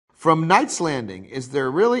From Knight's Landing, is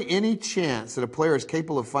there really any chance that a player is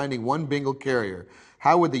capable of finding one Bengal carrier?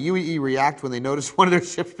 How would the UEE react when they notice one of their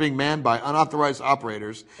ships being manned by unauthorized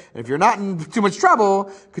operators? And if you're not in too much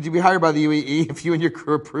trouble, could you be hired by the UEE if you and your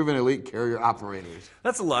crew are proven elite carrier operators?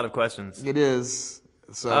 That's a lot of questions. It is.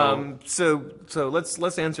 So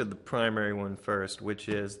let's answer the primary one first, which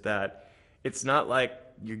is that it's not like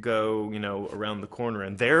you go, around the corner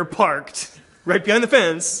and they're parked right behind the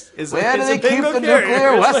fence. Where do they keep the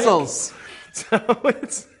nuclear vessels? It's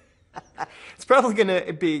probably going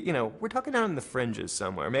to be, we're talking out in the fringes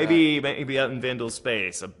somewhere. Maybe out in Vandal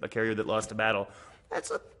space, a carrier that lost a battle.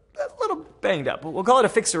 That's a little banged up. We'll call it a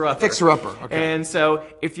fixer-upper. Fixer-upper, okay. And so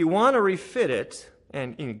if you want to refit it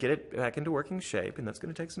and get it back into working shape, and that's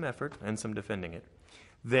going to take some effort and some defending it,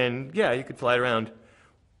 then, yeah, you could fly it around.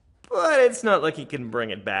 But it's not like you can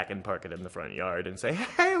bring it back and park it in the front yard and say,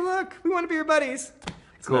 hey, look, we want to be your buddies.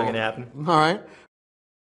 It's not going to happen. All right.